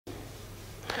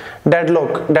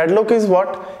Deadlock is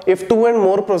what? If two and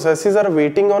more processes are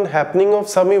waiting on happening of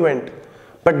some event,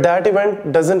 but that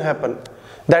event doesn't happen,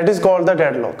 that is called the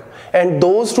deadlock. And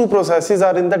those two processes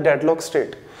are in the deadlock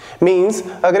state. Means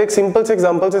अगर एक simple से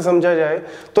example से समझा जाए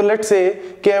तो let's say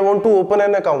कि I want to open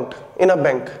an account in a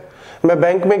bank. मैं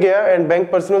bank में गया and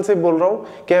बैंक पर्सनल से बोल रहा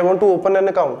हूँ कि I want to open an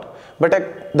account, but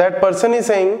that person is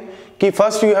saying कि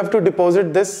first you have to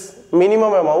deposit this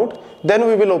minimum amount, then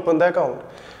we will open the account.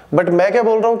 But मैं क्या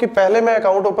बोल रहा हूँ कि पहले मैं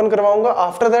अकाउंट ओपन करवाऊंगा,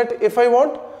 after that if I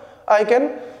want I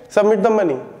can submit the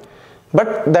money.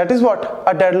 But that is what?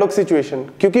 A deadlock situation.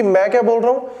 क्योंकि मैं क्या बोल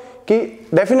रहा हूँ कि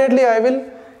definitely I will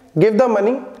give the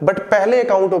money, but पहले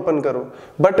अकाउंट ओपन करो.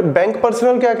 But बैंक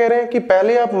पर्सनल क्या कह रहे हैं कि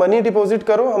पहले आप मनी डिपॉजिट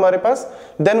करो हमारे पास,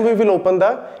 then we will open the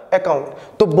account.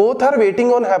 तो both are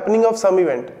waiting on happening of some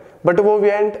event, but वो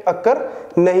event अक्कर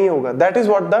नहीं होगा. That is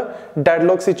what the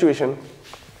deadlock situation.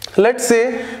 Let's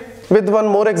say with one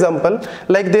more example,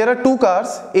 like there are two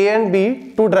cars, A and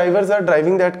B, two drivers are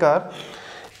driving that car.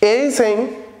 A is saying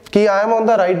कि I am on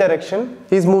the right direction,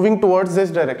 he is moving towards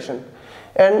this direction,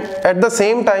 and at the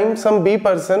same time some B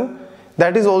person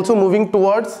that is also moving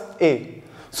towards A.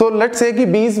 So let's say कि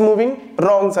B is moving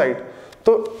wrong side.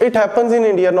 तो it happens in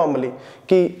India normally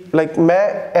कि like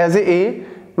मैं as a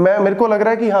मेरे को लग रहा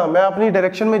है कि हाँ मैं अपनी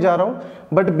डायरेक्शन में जा रहा हूँ,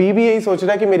 बट B भी यही सोच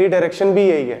रहा है कि मेरी डायरेक्शन भी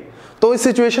यही है. तो इस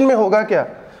सिचुएशन में होगा क्या?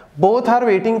 Both are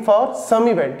waiting for some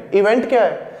event. Event क्या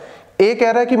है? ए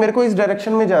कह रहा है कि मेरे को इस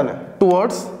डायरेक्शन में जाना है,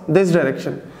 towards this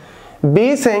direction.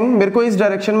 Be saying मेरे को इस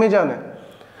डायरेक्शन में जाना है,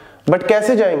 बट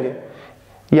कैसे जाएंगे?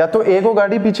 या तो ए को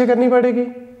गाड़ी पीछे करनी पड़ेगी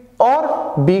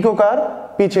और बी को कार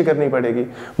पीछे करनी पड़ेगी.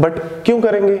 बट क्यों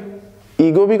करेंगे?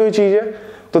 ईगो भी कोई चीज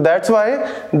है. तो that's why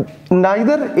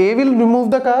neither A will remove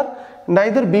the car,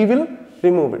 neither be will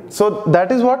remove it. So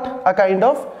that is what? A kind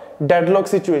of deadlock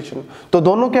situation. तो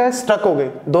दोनों क्या है? स्टक हो गए,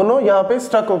 दोनों यहाँ पे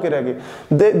स्टक होके रह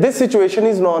गए. This situation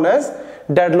is known as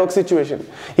deadlock situation.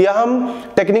 या हम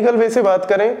टेक्निकल वे से बात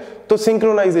करें तो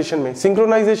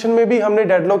सिंक्रोनाइजेशन में भी हमने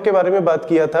डेडलॉक के बारे में बात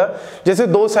किया था. जैसे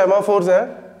दो सेमाफोर्स हैं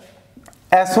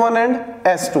S1 एंड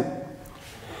S2.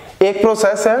 एक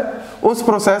प्रोसेस है, उस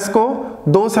प्रोसेस को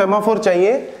दो सेमाफोर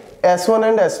चाहिए S1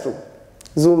 and S2.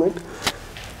 Zoom it.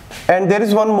 And there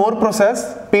is one more process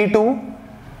P2,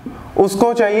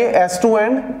 उसको चाहिए S2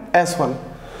 and S1.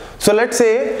 So let's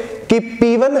say कि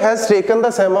P1 has taken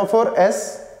the semaphore S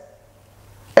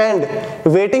and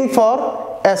waiting for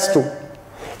S2,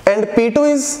 and P2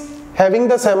 is having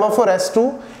the semaphore S2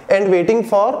 and waiting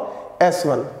for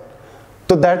S1.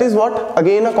 So that is what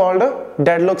again called a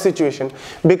deadlock situation,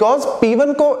 because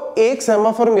P1 को एक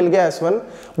semaphore मिल गया S1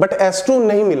 but S2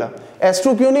 नहीं मिला.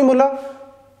 S2 क्यों नहीं मिला?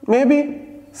 May be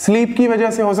sleep की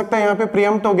वजह से हो सकता है, यहाँ पे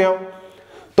प्रीएम्प्ट हो गया हो.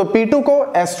 तो P2 को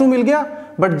S2 मिल गया,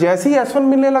 बट जैसे ही S1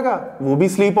 मिलने लगा वो भी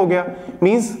स्लीप हो गया.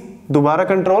 मींस दोबारा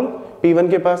कंट्रोल P1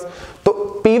 के पास. तो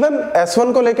P1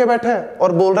 S1 को लेके बैठा है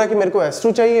और बोल रहा है कि मेरे को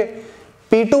S2 चाहिए.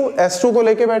 P2 S2 को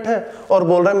लेके बैठा है और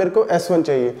बोल रहा है मेरे को S1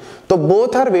 चाहिए. तो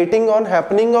both are waiting on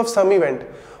happening of some event.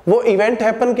 वो इवेंट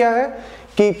हैपन क्या है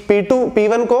कि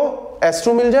P1 को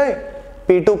S2 मिल जाए,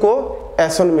 P2 को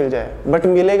S1 मिल जाए, बट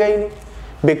मिलेगा ही नहीं,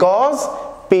 बिकॉज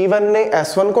P1 ने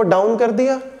S1 को डाउन कर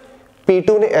दिया,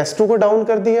 P2 ने S2 को डाउन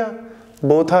कर दिया.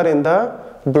 Both are in the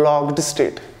blocked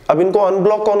state. अब इनको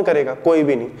अनब्लॉक कौन करेगा? कोई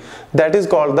भी नहीं. That is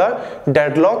called the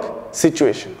deadlock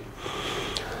situation.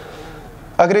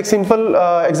 अगर एक सिंपल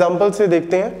एग्जांपल से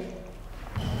देखते हैं,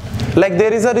 like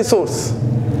there is a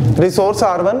resource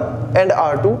R1 and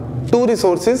R2, to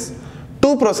resources,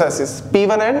 to processes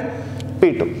P1 and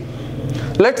P2.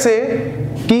 Let's say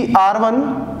कि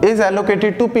R1 is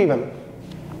allocated to P1.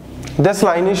 This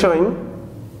line is showing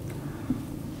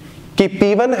कि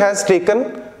P1 has taken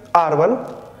R1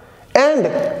 and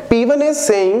P1 is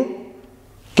saying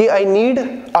कि I need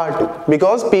R2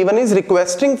 because P1 is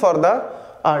requesting for the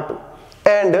R2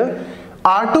 and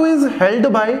R2 is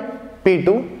held by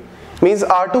P2. means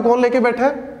R2 कौन लेके बैठा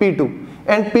है? P2.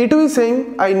 and P2 is saying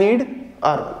I need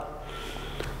R1.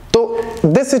 तो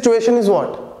this situation is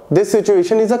what? This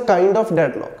situation is a kind of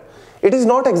deadlock. It is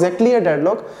not exactly a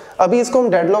deadlock. अभी इसको हम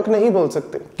deadlock नहीं बोल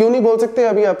सकते. क्यों नहीं बोल सकते?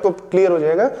 अभी आपको क्लियर हो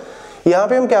जाएगा. यहाँ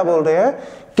पे हम क्या बोल रहे हैं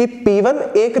कि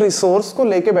P1 एक रिसोर्स को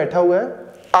लेके बैठा हुआ है,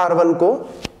 R1 को.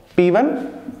 P1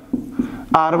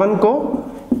 R1 को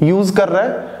यूज कर रहा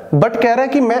है, बट कह रहा है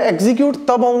कि मैं एग्जीक्यूट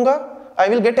तब होऊंगा, I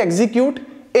will get execute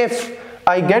if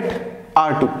I get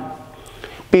R2.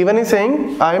 P1 is saying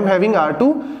I am having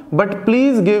R2, but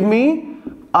please give me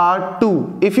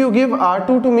R2. If you give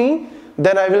R2 to me,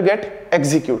 then I will get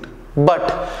execute.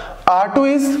 But R2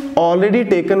 is already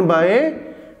taken by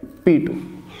P2.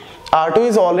 R2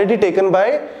 is already taken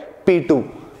by P2.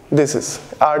 This is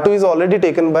R2 is already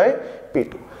taken by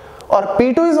P2. और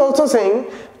P2 is also saying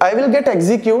I will get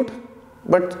execute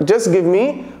but just give me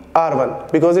R1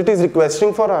 because it is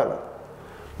requesting for R1,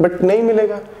 but नहीं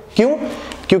मिलेगा। क्यों?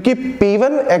 क्योंकि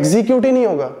P1 execute ही नहीं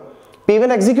होगा।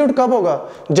 P1 execute कब होगा?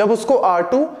 जब उसको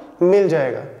R2 मिल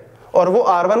जाएगा, और वो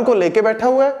R1 को लेके बैठा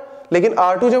हुआ है, लेकिन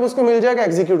R2 जब उसको मिल जाएगा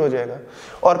एग्जीक्यूट हो जाएगा।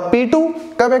 और P2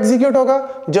 कब एग्जीक्यूट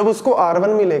होगा? जब उसको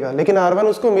R1 मिलेगा, लेकिन R1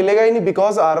 उसको मिलेगा ही नहीं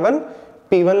बिकॉज R1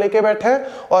 P1 लेके बैठा है,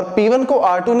 और P1 को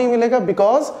R2 नहीं मिलेगा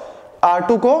बिकॉज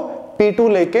R2 को P2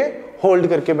 लेके होल्ड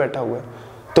करके बैठा हुआ है।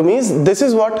 तो means this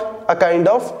is what a kind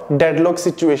of deadlock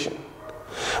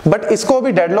situation. But इसको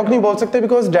अभी डेडलॉक नहीं बोल सकते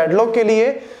बिकॉज डेडलॉक के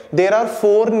लिए there are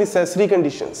 4 necessary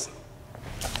conditions.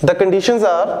 The conditions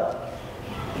are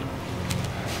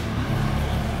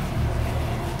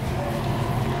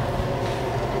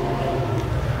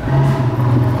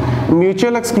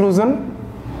mutual exclusion,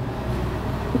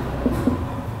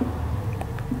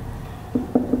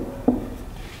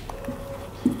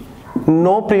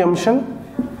 no preemption,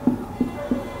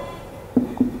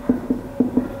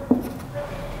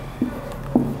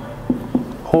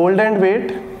 hold and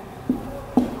wait,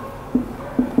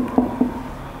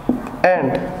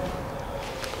 and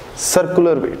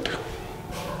circular wait.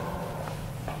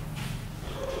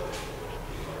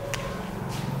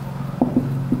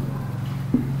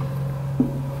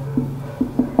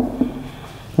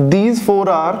 These 4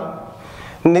 are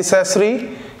necessary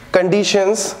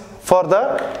conditions for the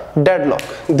deadlock.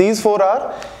 These 4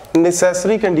 are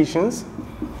necessary conditions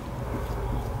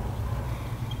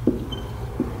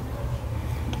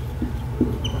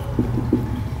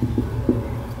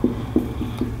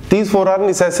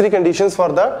for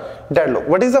the deadlock.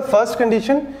 What is the first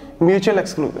condition? Mutual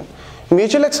exclusion.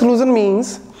 Mutual exclusion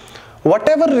means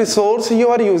whatever resource you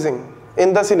are using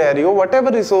in the scenario,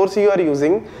 whatever resource you are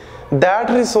using, that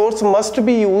resource must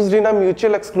be used in a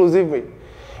mutual exclusive way.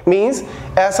 Means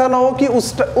ऐसा ना हो कि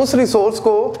उस resource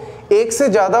को एक से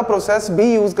ज़्यादा process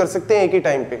भी यूज़ कर सकते हैं एक ही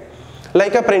टाइम पे।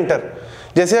 लाइक अ प्रिंटर,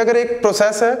 जैसे अगर एक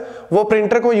प्रोसेस है वो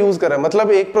प्रिंटर को यूज़ कर रहा है,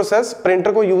 मतलब एक प्रोसेस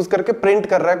प्रिंटर को यूज़ करके प्रिंट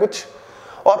कर रहा है कुछ,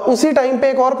 और उसी टाइम पे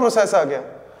एक और प्रोसेस आ गया,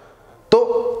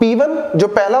 तो P1 जो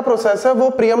पहला प्रोसेस है वो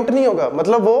प्रीएम्प्ट नहीं होगा,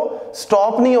 मतलब वो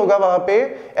स्टॉप नहीं होगा वहाँ पे।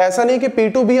 ऐसा नहीं कि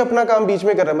P2 भी अपना काम बीच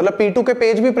में कर रहा है, मतलब P2 के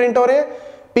पेज भी प्रिंट हो रहे हैं,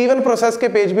 P1 प्रोसेस के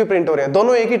पेज भी प्रिंट हो रहे हैं,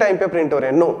 दोनों एक ही टाइम पे प्रिंट हो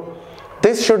रहे हैं। No,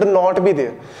 this should not be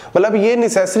there. मतलब ये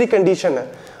नेसेसरी कंडीशन है।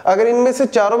 अगर इनमें से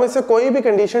चारों में से कोई भी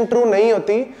कंडीशन ट्रू नहीं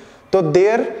होती तो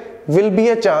there will be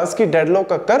a chance कि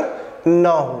डेडलॉक अकर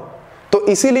ना हो। तो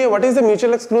इसीलिए what is the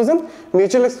mutual exclusion?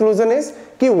 Mutual exclusion is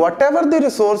कि whatever the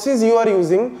resources you are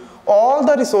using, all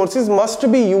the resources must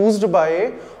be used by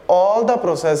all the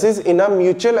processes in a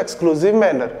mutual exclusive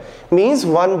manner, means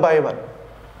one by one.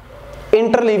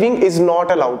 Interleaving is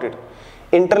not allowed.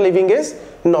 Interleaving is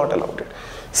not allowed.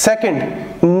 Second,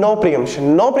 no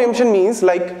preemption. No preemption means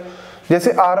like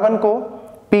जैसे R1 को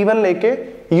P1 लेके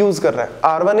use कर रहा है,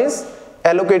 R1 is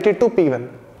allocated to P1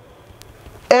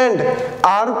 and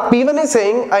P1 is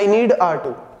saying I need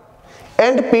R2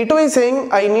 and P2 is saying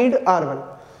I need R1.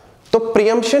 तो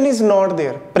preemption is not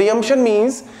there. Preemption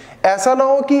means ऐसा ना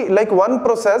हो कि like one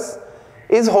process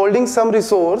is holding some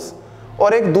resource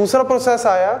और एक दूसरा process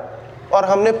आया और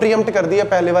हमने preempt कर दिया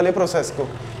पहले वाले प्रोसेस को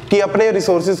कि अपने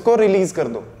रिसोर्सेज को रिलीज कर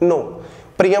दो। No,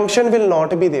 preemption will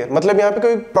not be there। मतलब यहाँ पे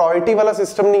कोई प्रायोरिटी वाला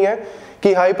सिस्टम नहीं है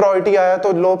कि हाई प्रायोरिटी आया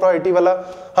तो लो प्रायोरिटी वाला,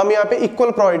 हम यहाँ पे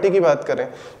इक्वल प्रायोरिटी की बात करें,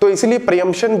 तो इसलिए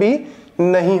preemption भी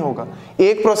नहीं होगा।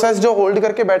 एक प्रोसेस जो होल्ड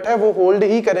करके बैठा है वो होल्ड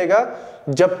ही करेगा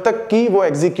जब तक कि वो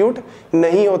एग्जीक्यूट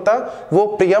नहीं होता, वो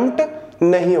प्रीएम्प्ट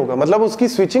नहीं होगा, मतलब उसकी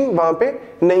स्विचिंग वहां पे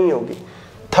नहीं होगी।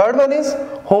 Third one is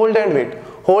hold and wait.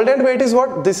 Hold and wait is what?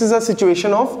 This is a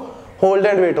situation of hold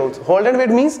and wait also. Hold and wait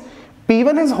means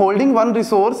P1 is holding one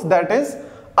resource that is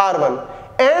R1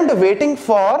 and waiting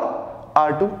for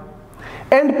R2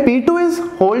 and P2 is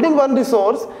holding one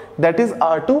resource that is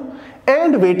R2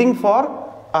 and waiting for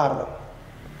R1.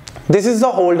 This is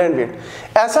the hold and wait.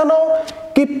 ऐसा ना हो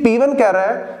कि P1 कह रहा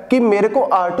है कि मेरे को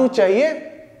R2 चाहिए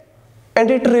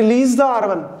and it release the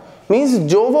R1, means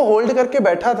जो वो होल्ड करके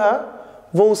बैठा था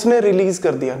वो उसने रिलीज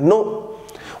कर दिया। No,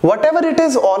 whatever it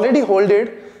is already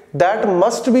holded that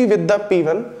must be with the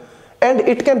P1 and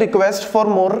it can request for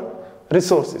more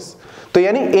resources. तो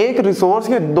यानी एक रिसोर्स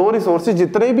या दो रिसोर्सेज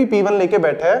जितने भी P1 लेके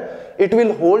बैठा है, it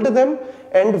will hold them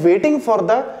and waiting for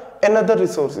the another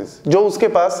resources जो उसके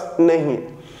पास नहीं है।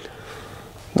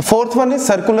 The fourth one is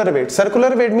circular wait. Circular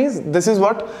wait means this is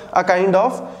what? A kind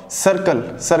of circle.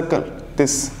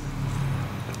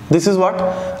 This is what?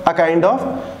 A kind of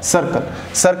circle.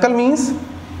 Circle means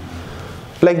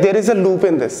like there is a loop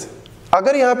in this.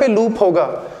 अगर यहाँ पे loop होगा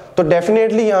तो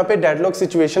definitely यहाँ पे deadlock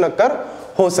situation अकर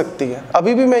हो सकती है।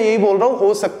 अभी भी मैं यही बोल रहा हूं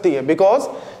हो सकती है, बिकॉज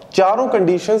चारों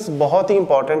कंडीशंस बहुत ही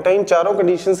इंपॉर्टेंट है। इन चारों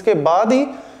कंडीशंस के बाद ही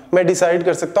मैं डिसाइड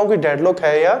कर सकता हूं कि डेडलॉक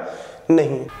है या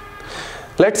नहीं।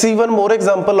 Let's see one more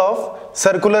example of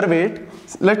circular wait.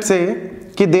 Let's say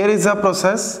कि there is a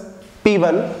process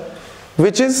P1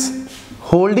 which is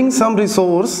holding some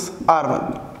resource R1.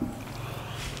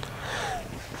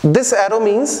 This arrow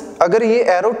means अगर ये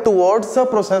arrow towards the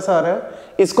process आ रहा है,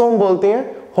 इसको हम बोलते हैं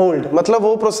hold, मतलब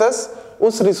वो प्रोसेस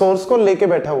उस रिसोर्स को लेके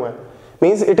बैठा हुआ है,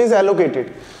 means it is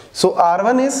allocated. So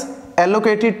R1 is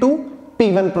allocated to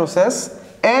P1 process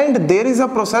and there is a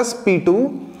process P2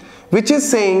 which is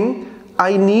saying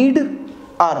I need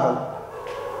R1.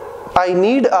 I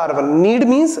need R1. Need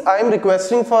means I am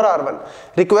requesting for R1.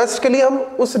 Request के लिए हम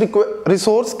उस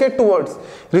resource के towards,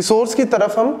 resource की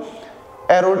तरफ हम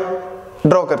arrow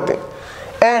draw करते हैं।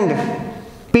 And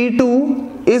P2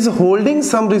 is holding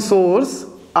some resource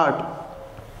R2.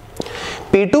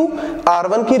 P2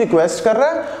 R1 की रिक्वेस्ट कर रहा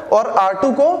है और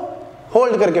R2 को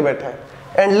होल्ड करके बैठा है।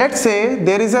 And let's say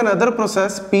there is another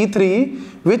process P3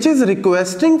 which is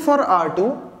requesting for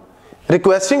R2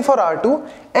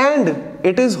 and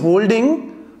it is holding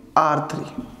R3,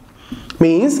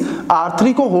 means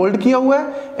R3 को होल्ड किया हुआ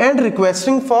है and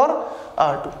requesting for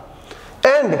R2.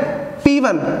 And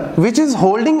P1 which is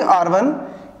holding R1,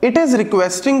 it is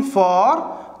requesting for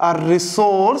a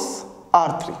resource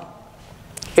R3.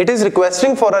 It is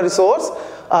requesting for a resource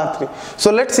R3.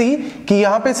 So let's see कि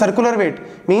यहाँ पे circular weight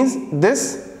means this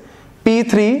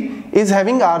P3 is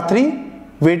having R3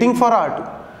 waiting for R2.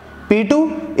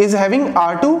 P2 is having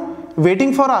R2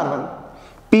 waiting for R1.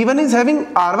 P1 is having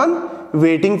R1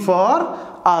 waiting for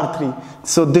R3.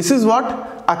 So this is what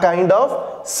a kind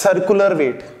of circular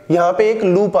weight. यहाँ पे एक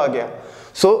loop आ गया.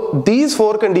 So these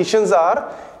four conditions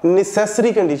are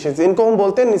necessary conditions. इनको हम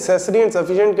बोलते हैं necessary and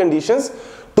sufficient conditions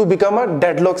to become a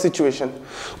deadlock situation.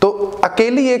 तो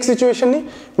अकेली एक situation नहीं,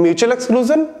 mutual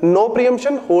exclusion, no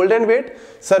preemption, hold and wait,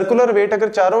 circular wait, अगर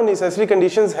चारों necessary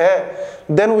conditions है,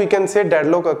 then we can say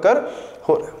deadlock occur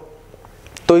हो रहा है।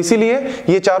 तो इसीलिए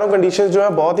ये चारों conditions जो है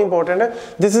बहुत इंपॉर्टेंट है।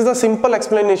 This is a simple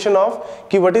explanation of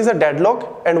कि what is a deadlock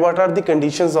and what are the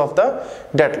conditions of the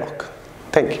deadlock.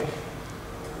 Thank you.